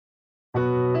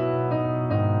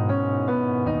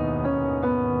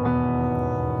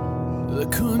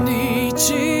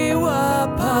Konnichiwa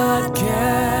Podcast.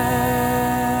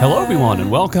 Hello, everyone, and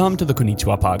welcome to the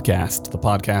Konnichiwa Podcast, the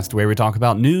podcast where we talk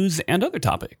about news and other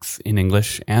topics in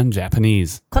English and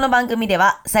Japanese. この番組で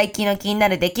は最近の気にな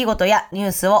る出来事やニュ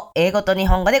ースを英語と日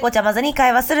本語でごちゃ混ぜに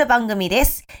会話する番組で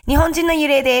す。日本人のゆ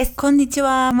れいです。こんにち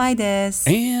は、まいです。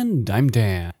And I'm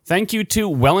Dan. Thank you to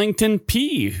Wellington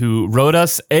P, who wrote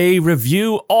us a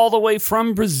review all the way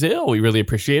from Brazil. We really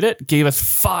appreciate it. Gave us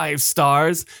 5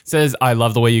 stars. Says, I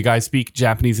love the way you guys speak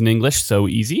Japanese and English so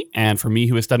easy. And for me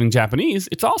who is studying Japanese,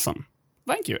 it's awesome.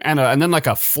 Thank you. And then like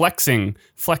a flexing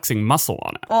muscle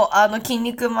on it. 筋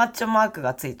肉マッチョマーク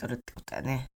がついとるってことだよ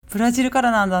ね。ブラジルか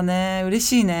らなんだね。嬉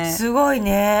しいね。すごい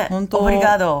ね。本当。オブリ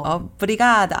ガード。オブリ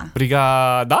ガーダ。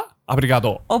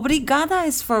Obrigado. Obrigada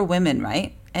is for women,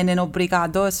 right? And then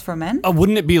obrigado is for men?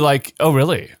 Wouldn't it be like, oh,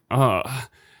 really?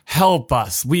 Help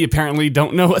us. We apparently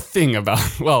don't know a thing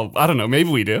about, well, I don't know. Maybe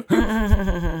we do.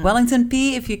 Wellington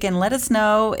P, if you can let us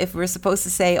know if we're supposed to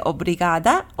say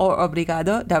obrigada or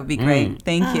obrigado, that would be great.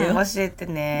 Thank you. 教えて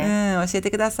ね。教え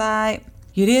てください。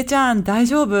ゆりえちゃん大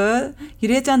丈夫？ゆ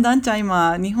りえちゃん、だんちゃん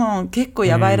今日本結構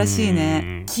やばいらしい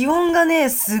ね。気温がね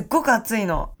すっごく暑い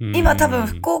の。今多分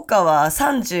福岡は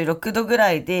36度ぐ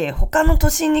らいで他の都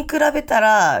心に比べた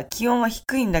ら気温は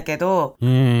低いんだけど、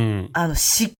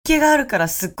湿気があるから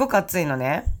すっごく暑いの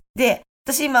ね。で、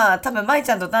私今多分まい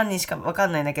ちゃんと何人しかわか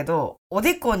んないんだけど、お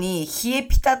でこに冷え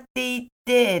ピタって言っ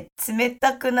て冷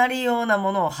たくなるような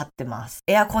ものを貼ってます。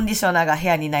エアコンディショナーが部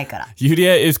屋にないから。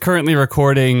Yuria is currently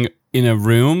recording in a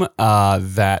room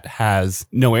that has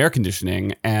no air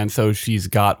conditioning, and so she's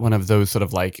got one of those sort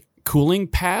of like cooling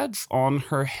pads on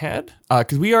her head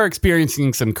because we are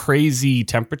experiencing some crazy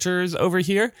temperatures over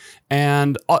here,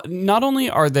 and not only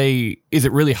is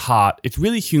it really hot, it's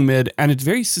really humid, and it's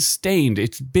very sustained.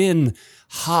 It's been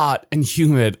hot and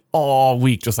humid all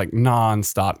week, just like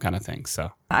non-stop kind of thing.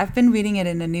 So I've been reading it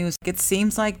in the news. It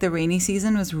seems like the rainy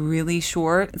season was really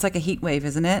short. It's like a heat wave,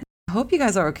 isn't it? I hope you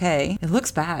guys are okay. It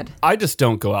looks bad. I just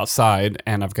don't go outside,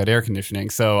 and I've got air conditioning,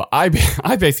 so I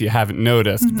basically haven't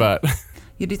noticed, but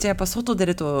ゆりちゃんやっぱ外出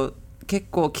ると結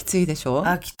構きついでしょ？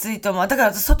きついと思う。だか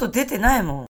ら外出てない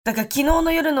もん。だから昨日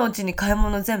の夜のうちに買い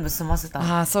物全部済ませ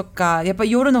た。そっか。やっぱ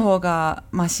夜の方が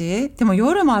マシ？でも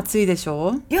夜も暑いでし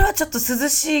ょ？夜はちょっと涼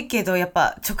しいけど、やっ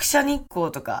ぱ直射日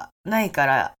光とかないか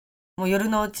ら、もう夜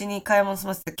のうちに買い物済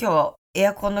ませて、今日はエ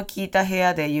アコンの効いた部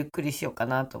屋でゆっくりしようか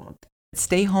なと思って。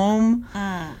Stay home.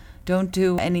 Don't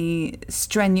do any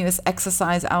strenuous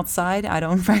exercise outside. I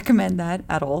don't recommend that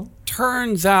at all.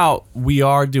 Turns out we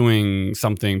are doing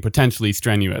something potentially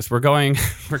strenuous. We're going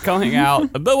out,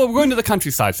 but we're going to the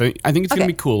countryside, so I think it's going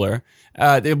to be cooler.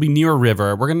 It'll be near a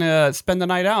river. We're going to spend the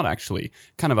night out, actually.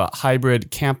 Kind of a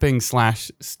hybrid camping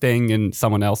 / staying in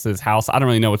someone else's house. I don't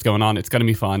really know what's going on. It's going to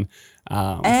be fun.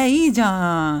 いいじ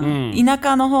ゃん、田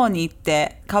舎の方に行っ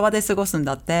て川で過ごすん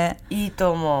だって。いい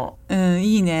と思う。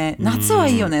いいね。夏は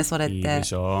いいよね、それって。いいで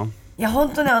しょ。いや、ほ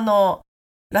んとね、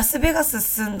ラスベガス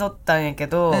住んどったんやけ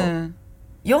ど、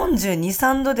42、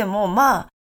3度でも、ま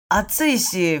あ、暑い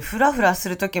し、フラフラす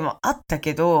る時もあった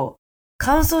けど、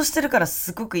乾燥してるから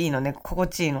すごくいいのね、心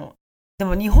地いいの。で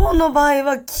も日本の場合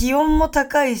は気温も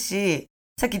高いし、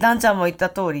さっきダンちゃんも言った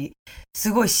通り、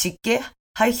すごい湿気、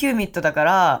ハイヒューミッドだか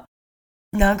ら、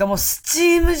なんかもうスチ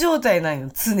ーム状態なんよ、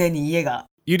常に家が。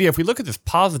Yuri, if we look at this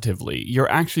positively, you're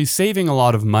actually saving a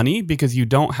lot of money because you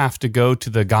don't have to go to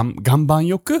the 岩盤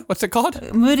浴? What's it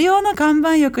called? 無料の岩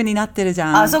盤浴になってるじ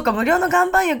ゃん。そうか、無料の岩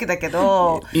盤浴だけ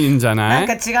ど。いいんじゃない？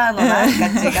なんか違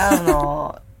う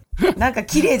の。なんか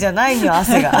綺麗じゃないよ、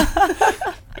汗が。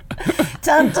ち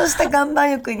ゃんとした岩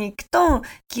盤浴に行くと、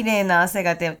綺麗な汗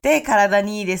が出て体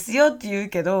にいいですよって言う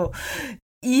けど、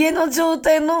家の状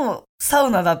態のサ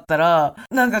ウナだったら、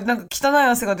なんか汚い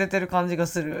汗が出てる感じが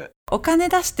する。お金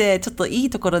出してちょっといい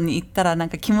ところに行ったらなん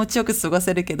か気持ちよく過ご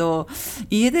せるけど、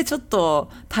家でちょっと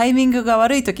タイミングが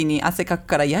悪い時に汗かく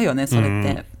から嫌よね、それっ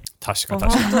て。確かに。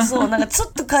本当そう。なんかちょ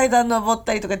っと階段登っ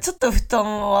たりとか、ちょっと布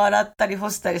団を洗ったり干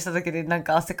したりしただけでなん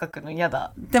か汗かくの嫌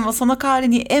だ。でもその代わり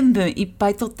に塩分いっぱ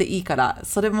い取っていいから、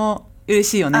それも嬉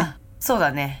しいよね。そう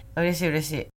だね。嬉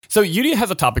しい。So Yuri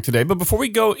has a topic today, but before we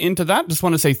go into that, just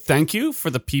want to say thank you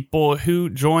for the people who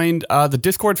joined the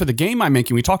Discord for the game I'm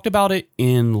making. We talked about it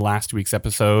in last week's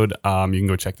episode. You can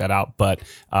go check that out. But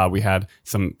we had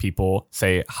some people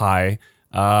say hi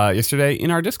yesterday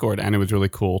in our Discord, and it was really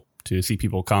cool to see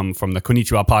people come from the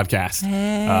Konnichiwa podcast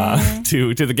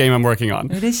to the game I'm working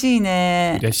on. 嬉しい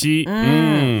ね。嬉しい。ゲ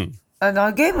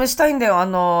ームしたいんだよ。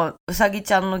うさぎ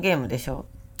ちゃんのゲームでしょ。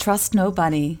Trust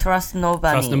nobody. Trust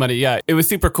nobody. Trust nobody. Yeah, it was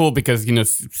super cool because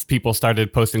people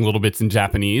started posting little bits in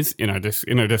Japanese in our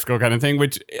Discord kind of thing,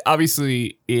 which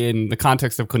obviously in the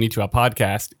context of Konnichiwa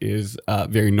podcast is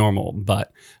very normal,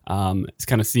 but it's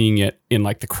kind of seeing it in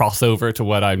like the crossover to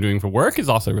what I'm doing for work is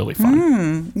also really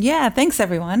fun. Yeah, thanks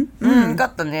everyone. よか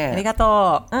ったね。ありが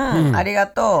とう。ありが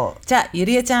とう。じゃあ、ゆ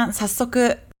りえちゃん、早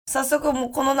速も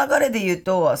うこの流れで言う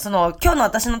と、今日の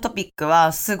私のトピック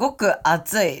は、すごく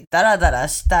暑い、ダラダラ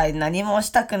したい、何もし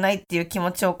たくないっていう気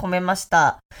持ちを込めまし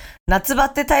た。夏バ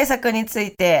テ対策につ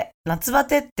いて、夏バ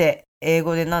テって英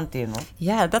語でなんて言うの？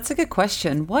 Yeah, that's a good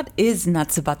question. What is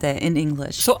夏バテ in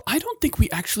English? So I don't think we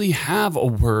actually have a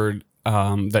word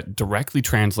that directly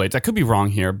translates. I could be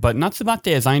wrong here, but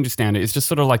natsubate, as I understand it, is just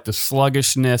sort of like the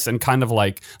sluggishness and kind of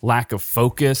like lack of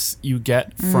focus you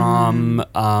get from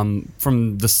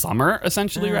the summer,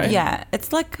 essentially, right? Yeah,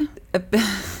 it's like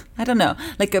I don't know,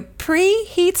 like a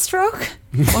pre-heat stroke?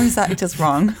 Or is that just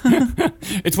wrong?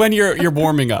 It's when you're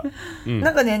warming up.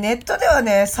 なんかね、ネットでは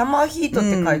ね、サマーヒートっ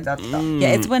て書いてあった。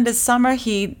Yeah, it's when the summer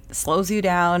heat slows you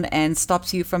down and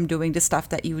stops you from doing the stuff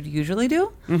that you would usually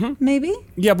do, maybe?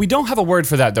 Yeah, we don't have a word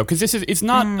for that though, because it's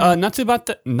not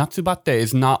natsubate. Natsubate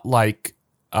is not like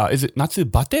is it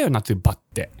natsubate or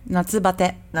natsubatte? 夏バ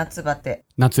テ。夏バテ。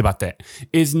Natsubate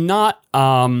is not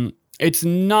it's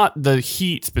not the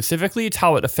heat specifically, it's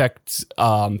how it affects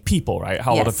people, right?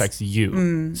 How it affects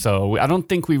you. So I don't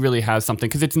think we really have something,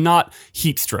 because it's not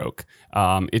heat stroke.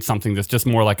 It's something that's just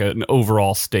more like an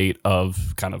overall state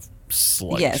of kind of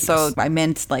sluggishness. Yeah, so I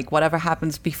meant like whatever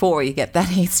happens before you get that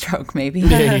heat stroke, maybe.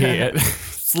 Yeah.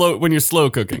 When you're slow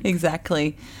cooking.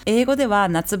 Exactly. 英語では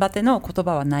夏バテの言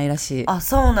葉はないらしい。あ、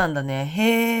そうなんだね。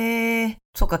へえ。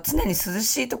そっか、常に涼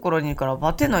しいところにいるから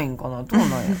バテないんかな。どうなん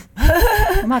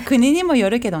や。まあ国にもよ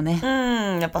るけどね。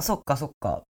やっぱそっかそっ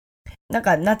か。なん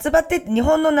か夏バテ、日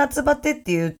本の夏バテっ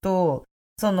ていうと、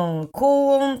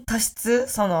高温多湿、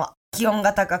気温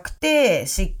が高くて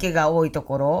湿気が多いと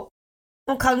ころ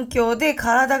の環境で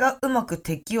体がうまく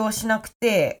適応しなく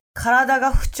て、体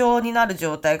が不調になる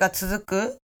状態が続く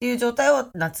っていう状態を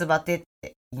夏バテっ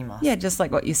て言います。Yeah, just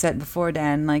like what you said before,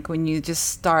 Dan, like when you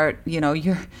just start,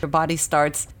 your body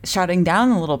starts shutting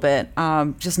down a little bit,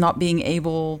 just not being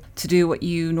able to do what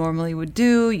you normally would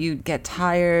do, you get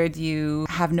tired, you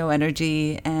have no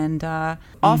energy, and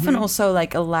often also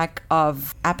like a lack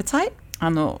of appetite.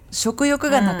 食欲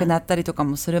がなくなったりとか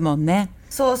もするもんね。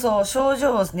そうそう、症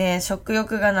状ですね。食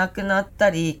欲がなくなった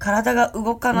り、体が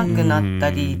動かなくなった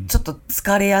り、ちょっと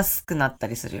疲れやすくなった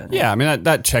りするよね。Yeah, I mean,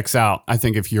 that checks out. I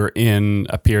think if you're in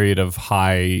a period of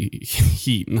high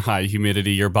heat and high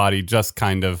humidity, your body just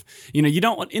kind of, you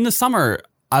don't, in the summer,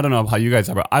 I don't know how you guys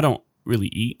are, but I don't really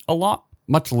eat a lot.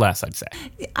 Much less, I'd say.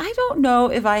 I don't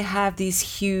know if I have these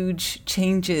huge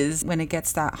changes when it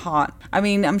gets that hot. I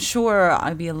mean, I'm sure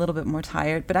I'd be a little bit more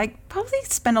tired, but I probably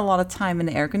spend a lot of time in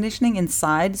the air conditioning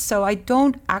inside, so I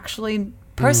don't actually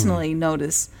personally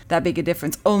notice that big a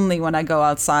difference. Only when I go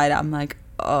outside, I'm like,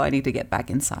 oh, I need to get back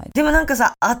inside. でもなんか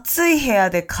さ、暑い部屋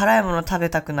で辛いもの食べ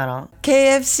たくならん？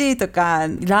 KFC とか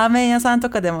ラーメン屋さんと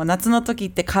かでも夏の時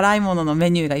って辛いもののメ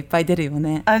ニューがいっぱい出るよ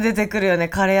ね。あ、出てくるよね、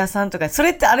カレー屋さんとか。そ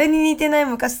れってあれに似てない？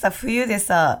昔さ、冬で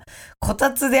さ、こ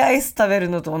たつでアイス食べる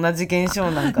のと同じ現象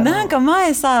なんかな。なんか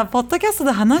前さ、ポッドキャスト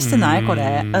で話してない？こ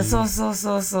れ。あ、そうそう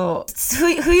そうそう。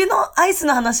冬のアイス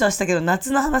の話はしたけど、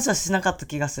夏の話はしなかった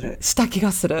気がする。した気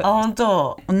がする。あ、本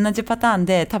当。同じパターン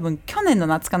で、多分去年の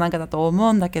夏かなんかだと思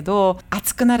うんだけど、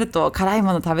暑くなると辛い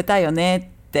もの食べたいよ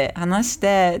ねって話し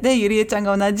て、で、ゆりえちゃん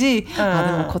が同じ、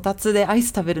あ、でもこたつでアイ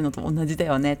ス食べるのと同じだ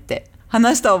よねって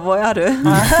話した覚えある？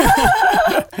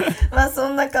まあそ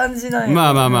んな感じなんや。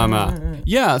まあ。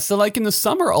Yeah, so like in the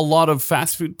summer, a lot of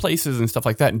fast food places and stuff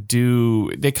like that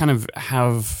they kind of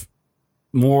have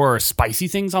more spicy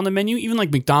things on the menu. Even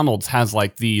like McDonald's has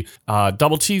like the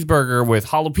double cheeseburger with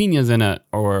jalapenos in it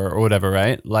or whatever,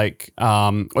 right? Like,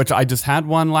 which I just had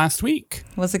one last week.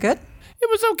 Was it good? It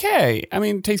was okay. I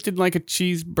mean, it tasted like a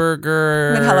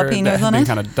cheeseburger with jalapenos on it.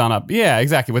 Kind of done up. Yeah,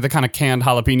 exactly. With the kind of canned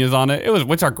jalapenos on it.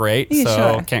 Which are great. Yeah, so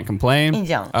sure. Can't complain.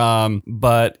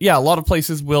 But yeah, a lot of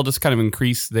places will just kind of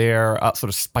increase their sort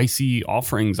of spicy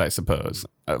offerings, I suppose.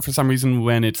 For some reason,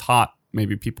 when it's hot,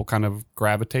 maybe people kind of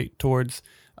gravitate towards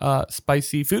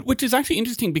spicy food, which is actually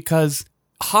interesting because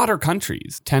hotter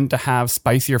countries tend to have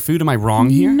spicier food. Am I wrong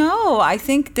here? No, I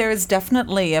think there's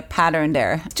definitely a pattern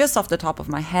there. Just off the top of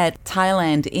my head,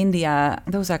 Thailand, India,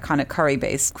 those are kind of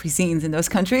curry-based cuisines in those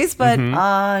countries. But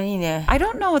I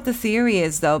don't know what the theory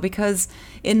is, though, because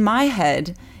in my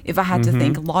head, if I had to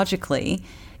think logically,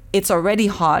 it's already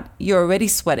hot, you're already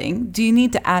sweating. Do you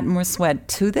need to add more sweat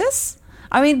to this?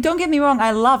 I mean, don't get me wrong,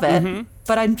 I love it,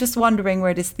 but I'm just wondering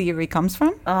where this theory comes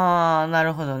from. ああ、な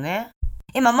るほどね。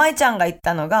今、舞ちゃんが言っ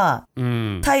たのが、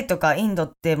タイとかインド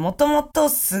ってもともと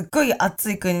すっごい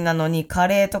暑い国なのにカ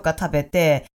レーとか食べ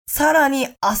て、さらに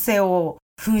汗を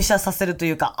噴射させると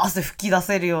いうか、汗吹き出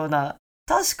せるような。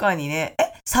確かにね。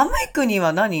寒い国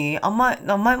は何？甘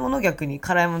いもの逆に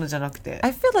辛いものじゃなくて。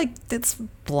I feel like it's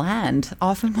bland,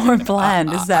 often more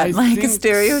bland. Is that like a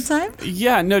stereotype?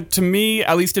 Yeah, no, to me,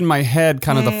 at least in my head,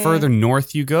 kind of the further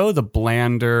north you go, the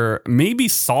blander, maybe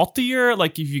saltier.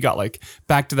 Like if you got like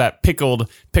back to that pickled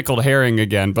herring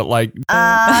again, but like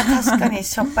確かに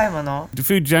しょっぱいもの。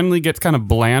food generally gets kind of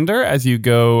blander as you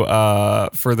go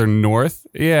further north.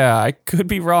 Yeah, I could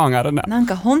be wrong. I don't know. なん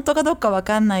か本当かどうかわ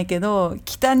かんないけど、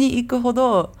北に行くほ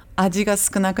ど味が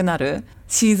少なくなる、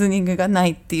シーズニングがな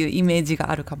いっていうイメージ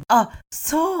があるかも。あ、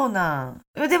そうなん。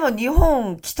でも日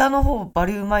本北の方バ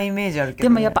リうまいイメージあるけど、ね。で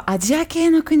もやっぱアジア系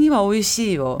の国は美味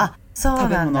しいよ。あ、そう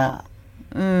なんだ。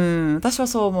私は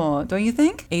そう思う。Don't you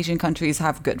think? Asian countries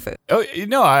have good food. Oh,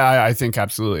 no, I think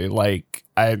absolutely. Like,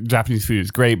 Japanese food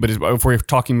is great, but if we're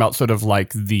talking about sort of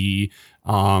like the,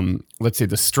 let's say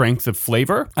the strength of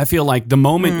flavor, I feel like the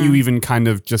moment you even kind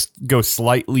of just go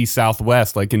slightly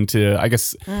southwest, like into, I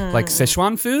guess, like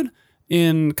Sichuan food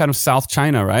in kind of South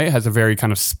China, right? Has a very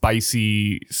kind of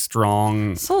spicy,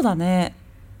 strong. そうだね。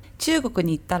中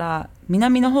国に行ったら、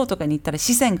南の方とかに行ったら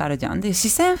四川があるじゃん。で、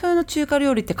四川風の中華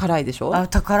料理って辛いでしょ？あ、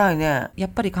辛いね。やっ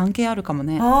ぱり関係あるかも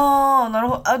ね。ああ、なる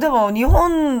ほど。あ、でも日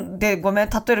本でごめん、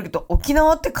例えるけど、沖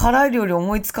縄って辛い料理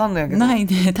思いつかんのやけど。ない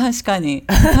ね、確かに。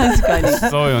確かに。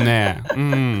そうよね。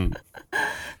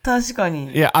確か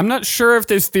に。Yeah, I'm not sure if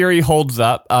this theory holds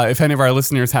up. If any of our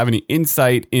listeners have any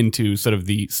insight into sort of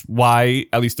the why,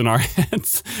 at least in our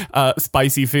heads,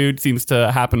 spicy food seems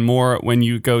to happen more when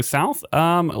you go south,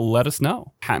 let us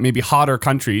know. Maybe hotter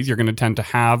countries, you're going to tend to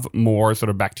have more sort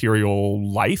of bacterial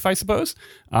life, I suppose.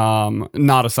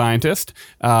 Not a scientist.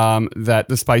 That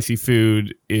the spicy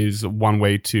food is one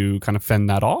way to kind of fend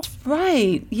that off.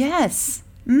 Right, yes.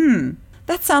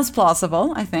 That sounds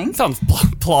plausible, I think. Sounds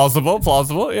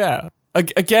plausible, yeah.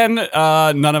 Again,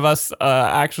 none of us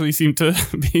actually seem to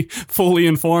be fully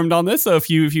informed on this, so if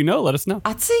you know, let us know.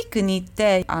 暑い国っ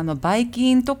てばい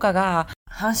菌とかが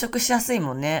繁殖しやすい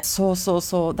もんね。そ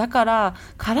う。だから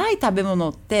辛い食べ物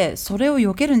ってそれを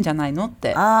避けるんじゃないのっ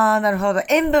て。ああ、なるほど。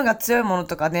塩分が強いもの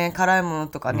とかね、辛いもの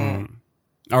とかね。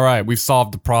All right, we've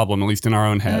solved the problem, at least in our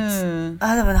own heads.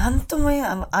 あ、でもなんとも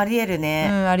ありえるね。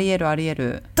ありえ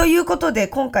る。ということで、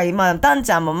今回、ダン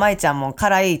ちゃんもマイちゃんも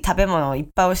辛い食べ物をいっ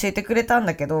ぱい教えてくれたん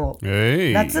だけど、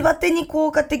夏バテに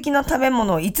効果的な食べ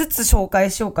物を5つ紹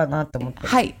介しようかなと思って。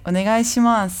はい、お願いし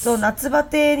ます。そう、夏バ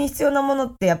テに必要なもの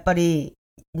ってやっぱり、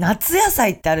夏野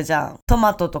菜ってあるじゃん。ト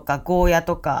マトとかゴーヤ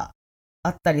とかあ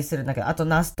ったりするんだけど、あと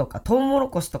ナスとかトウモロ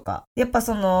コシとか。やっぱ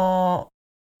その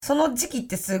時期っ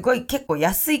てすごい結構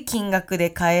安い金額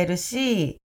で買える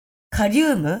し、カリ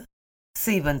ウム、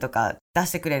水分とか出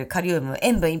してくれるカリウム、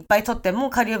塩分いっぱい取って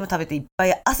もカリウム食べていっぱ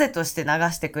い汗として流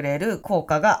してくれる効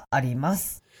果がありま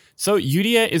す。So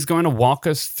Yuria is going to walk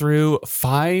us through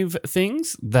 5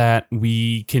 things that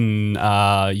we can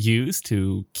use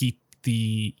to keep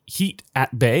the heat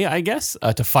at bay, I guess,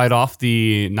 to fight off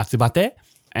the natsubate.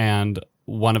 And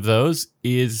one of those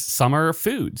is summer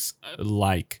foods,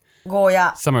 like ゴー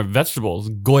ヤ、 summer vegetables,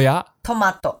 goya. ト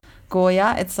マト。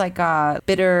Goya, it's like a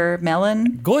bitter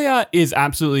melon. Goya is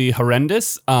absolutely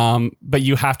horrendous, but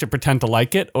you have to pretend to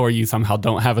like it or you somehow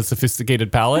don't have a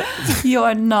sophisticated palate. You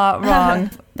are not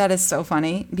wrong. That is so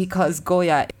funny because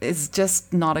Goya is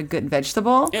just not a good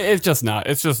vegetable. It's just not.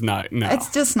 No.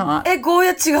 It's just not. ゴー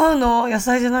ヤ違うの？野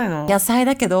菜じゃないの？野菜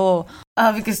だけど、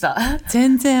あ、びっくりした。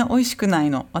全然美味しくない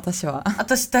の、私は。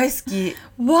私大好き。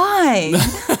Why?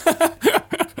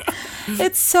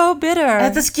 It's so bitter.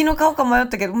 私昨日買おうか迷っ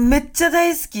たけど、めっちゃ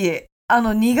大好き。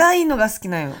苦いのが好き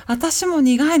なよ。私も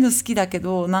苦いの好きだけ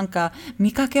ど、なんか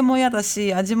見かけも嫌だ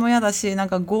し、味も嫌だし、なん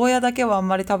かゴーヤだけはあん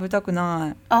まり食べたく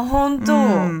ない。あ、ほんと、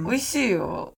美味しい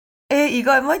よ。意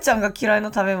外、まいちゃんが嫌いな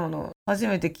食べ物、初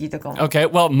めて聞いたかも。Okay,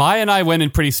 well, Mai and I went in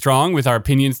pretty strong with our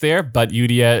opinions there, but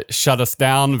Yuria shut us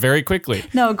down very quickly.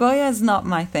 No, Goya is not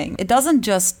my thing. It doesn't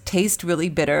just taste really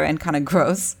bitter and kind of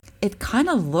gross. It kind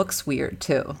of looks weird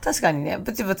too. 確かにね、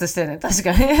ブチブチしてるね、確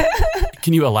かに。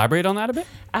Can you elaborate on that a bit?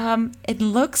 It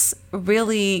looks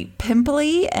really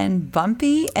pimply and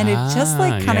bumpy, and it's just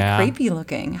like kind of creepy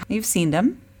looking. You've seen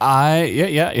them?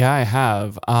 Yeah, I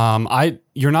have.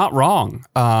 You're not wrong.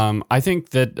 I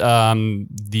think that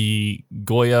the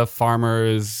Goya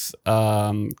farmers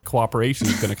cooperation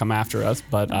is going to come after us,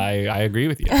 but I agree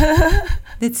with you.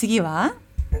 で、次は？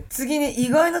次ね、意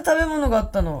外な食べ物があっ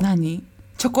たの。何？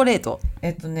チョコレート。チ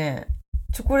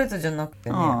ョコレートじゃなくて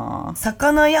ね、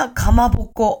魚やかまぼ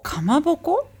こ。かまぼ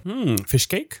こ？fish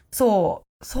cake? そ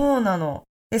うなの。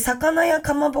で、魚や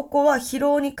かまぼこは疲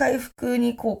労に回復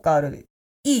に効果ある、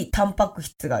いいタンパク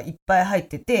質がいっぱい入っ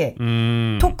てて、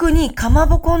特にかま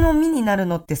ぼこの実になる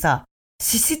のってさ、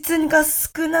脂質が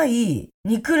少ない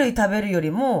肉類食べるよ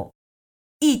りも、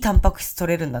いいタンパク質取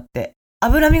れるんだって。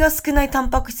脂身が少ないタ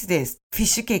ンパク質でフィッ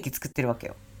シュケーキ作ってるわけ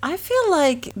よ。I feel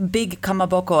like Big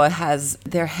Kamaboko has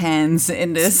their hands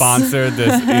in this. Sponsored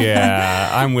this. Yeah,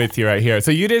 I'm with you right here.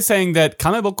 So you're just saying that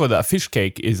kamaboko, the fish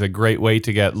cake, is a great way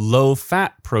to get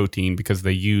low-fat protein because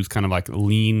they use kind of like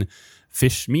lean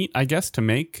fish meat, I guess, to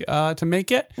make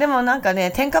it. でもなんか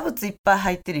ね、添加物いっぱい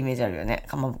入ってるイメージあるよね、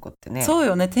かまぼこってね。そう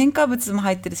よね、添加物も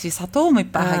入ってるし、砂糖もいっ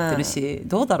ぱい入ってるし、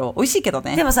どうだろう、美味しいけど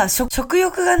ね。でもさ、食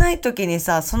欲がない時に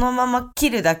さ、そのまま切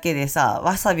るだけでさ、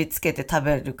わさびつけて食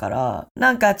べるから、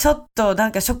なんかちょっとな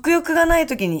んか食欲がない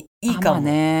時にいいかも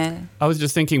ね。I was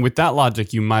just thinking, with that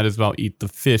logic, you might as well eat the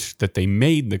fish that they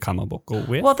made the kamaboko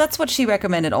with. Well, that's what she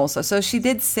recommended also. So she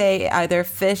did say either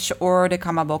fish or the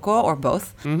kamaboko or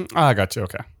both. I got you.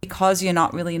 Okay. Because you're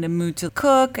not really in the mood to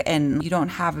cook and you don't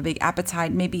have a big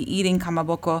appetite, maybe eating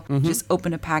kamaboko, just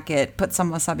open a packet, put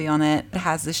some wasabi on it. It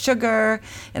has the sugar,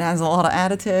 it has a lot of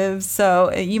additives,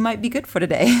 so you might be good for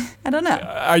today. I don't know.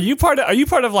 Are you part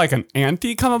of like an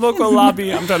anti-kamaboko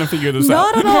lobby? I'm trying to figure this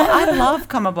out. No. I love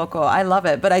kamaboko. I love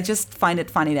it, but I just find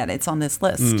it funny that it's on this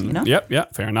list, you know?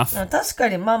 Yep, fair enough. 確か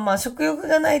にまあ食欲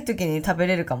がない時に食べ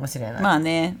れるかもしれない。まあ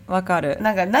ね、わかる。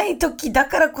なんかない時だ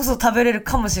からこそ食べれる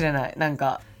かもしれない。なん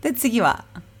か。で、次は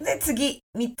次、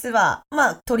3つは、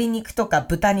鶏肉とか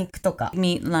豚肉とか。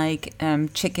meat like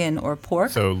chicken or pork.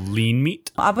 So lean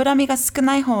meat? 脂身が少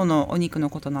ない方のお肉の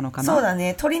ことなのかな。そうだね。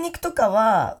鶏肉とか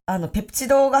は、ペプチ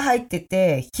ドが入って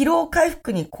て、疲労回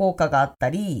復に効果があった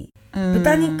り、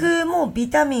豚肉もビ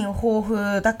タミン豊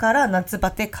富だから夏バ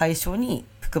テ解消に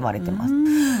含まれてます。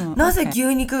なぜ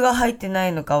牛肉が入ってな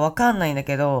いのかわかんないんだ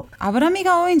けど、脂身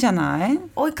が多いんじゃない？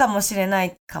多いかもしれな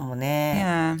いかもね。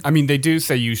Yeah. I mean, they do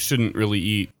say you shouldn't really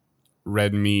eat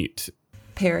red meat.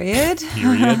 Period.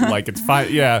 Like it's fine.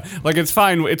 Yeah, like it's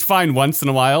fine once in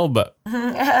a while, but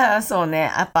そう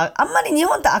ね。やっぱあんまり日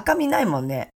本って赤身ないもん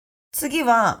ね。次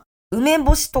は梅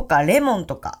干しとかレモン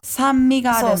とか。酸味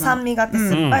があるの。そう、酸味があって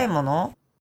酸っぱいもの。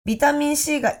ビタミン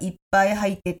C がいっぱい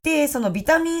入ってて、そのビ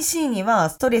タミン C には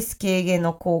ストレス軽減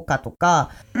の効果とか、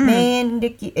免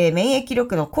疫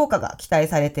力の効果が期待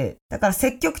されてる。だから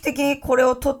積極的にこれ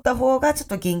を取った方がちょっ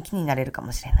と元気になれるか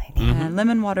もしれないね。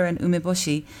Lemon water and 梅干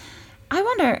し。I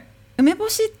wonder, 梅干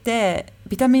しって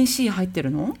ビタミン C 入って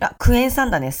るの？クエン酸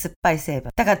だね、酸っぱい成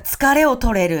分。だから疲れを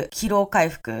取れる、疲労回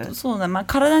復。そうだ、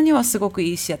体にはすごく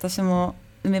いいし、私も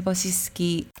梅干し好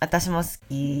き。私も好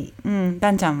き。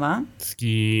ダンちゃんは？好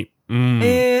き。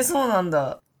そうなん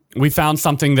だ。We found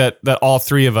something that all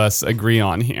three of us agree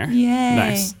on here.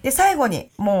 Nice. で、最後に、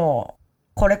もう、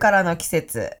これからの季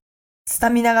節、スタ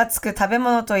ミナがつく食べ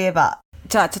物といえば、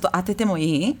じゃあちょっと当てても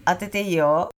いい？当てていい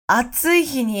よ。暑い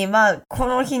日に、こ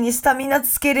の日にスタミナ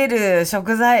つけれる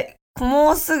食材、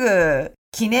もうすぐ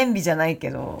記念日じゃないけ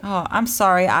ど。Oh, I'm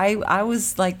sorry. I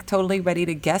was like totally ready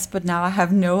to guess, but now I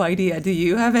have no idea. Do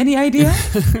you have any idea?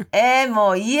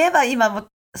 もう言えば今も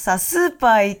さ、スー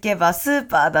パー行けばスー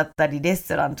パーだったりレス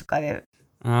トランとかで、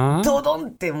ドドン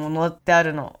ってものってあ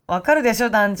るの。わかるでしょ、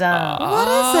ダンちゃん。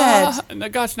What is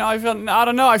it? Gosh, now I don't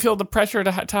know. I feel the pressure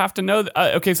to have to know.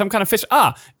 Okay, some kind of fish.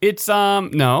 It's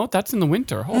no, that's in the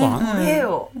winter. Hold on. これ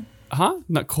よ。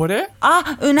これ？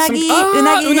うなぎ。う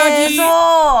なぎね。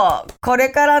そう。これ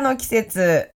からの季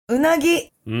節、うなぎ。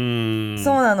そう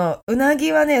なの。うな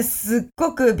ぎはね、すっ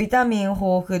ごくビタミン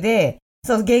豊富で、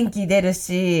そう、元気出る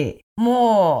し、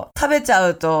もう食べちゃ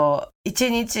うと、1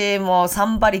日もう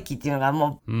3馬力っていうのが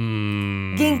もう、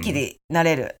元気にな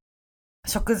れる。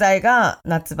食材が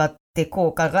夏バテ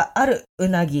効果があるう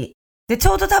なぎ。で、ち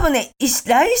ょうど多分ね、来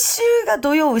週が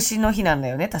土曜牛の日なんだ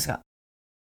よね、確か。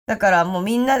だからもう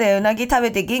みんなでうなぎ食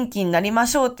べて元気になりま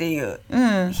しょうっていう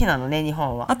日なのね、日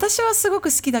本は。私はすごく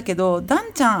好きだけど、ダ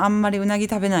ンちゃんあんまりうなぎ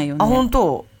食べないよね。本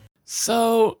当？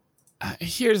 So,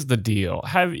 here's the deal.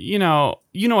 You know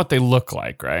what they look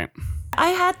like, right?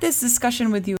 I had this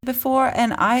discussion with you before,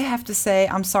 and I have to say,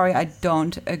 I'm sorry, I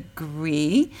don't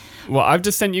agree. Well, I've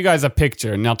just sent you guys a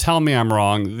picture. Now tell me I'm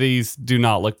wrong. These do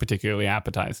not look particularly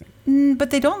appetizing. But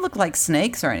they don't look like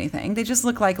snakes or anything. They just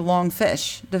look like long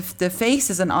fish. The face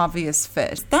is an obvious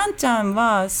fish. ダンちゃん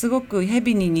はすごくヘ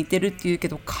ビに似てるって言うけ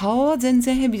ど、顔は全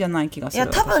然ヘビじゃない気がする。い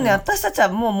や、多分ね、私たちは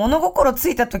もう物心つ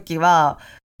いた時は、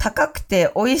高く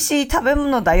て美味しい食べ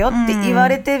物だよって言わ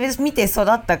れて見て育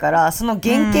ったから、その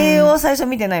原型を最初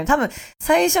見てない。多分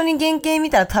最初に原型見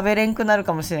たら食べれんくなる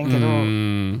かもしれんけど、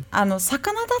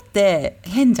魚だって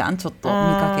変じゃん、ちょっと見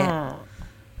かけ。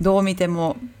どう見て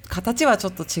も形はちょ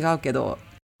っと違うけど、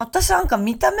私なんか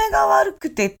見た目が悪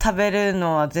くて食べる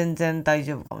のは全然大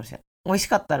丈夫かもしれない。美味し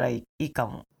かったらいいか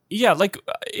も。Yeah, like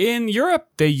in Europe,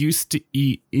 they used to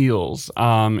eat eels.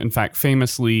 In fact,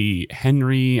 famously,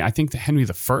 I think Henry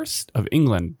the First of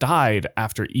England died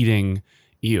after eating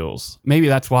eels. Maybe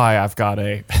that's why I've got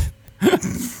a...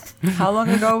 How long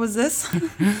ago was this?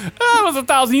 That was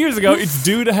 1,000 years ago. It's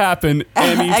due to happen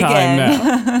anytime now.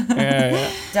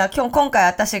 じゃあ今回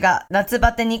私が夏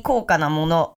バテに高価なも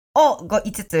のを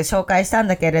5つ紹介したん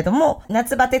だけれども、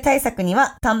夏バテ対策に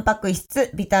はタンパク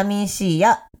質、ビタミン C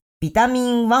やビタ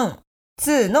ミン1、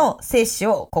2の摂取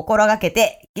を心がけ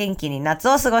て元気に夏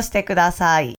を過ごしてくだ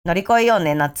さい。乗り越えよう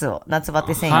ね、夏バ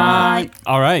テ宣言。はい。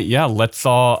Alright, yeah, let's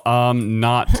all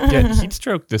not get heat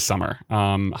stroke this summer.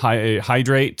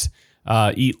 Hydrate,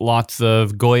 eat lots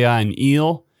of Goya and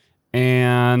eel,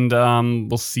 and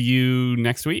we'll see you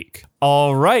next week.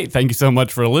 All right. Thank you so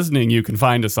much for listening. You can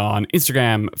find us on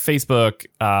Instagram, Facebook.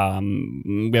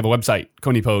 We have a website,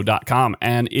 konipo.com.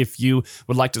 And if you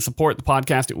would like to support the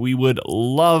podcast, we would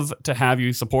love to have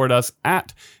you support us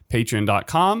at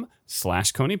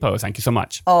patreon.com/konipo. Thank you so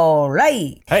much.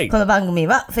 Alright. Hey. この番組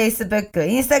は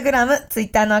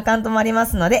Facebook、Instagram、Twitter のアカウントもありま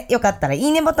すので、よかったらい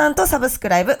いねボタンとサブスク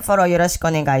ライブ、フォローよろしく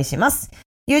お願いします。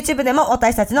YouTube でも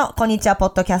私たちのこんにちはポ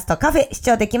ッドキャストカフェ視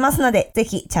聴できますので、ぜ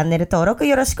ひチャンネル登録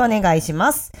よろしくお願いし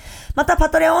ます。またパ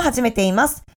トレオンを始めていま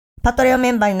す。パトレオンメ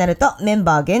ンバーになるとメン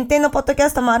バー限定のポッドキャ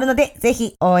ストもあるので、ぜ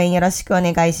ひ応援よろしくお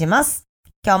願いします。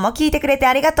今日も聞いてくれて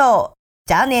ありがとう。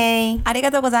じゃあねー。あり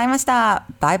がとうございました。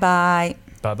バイバイ。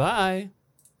Bye-bye.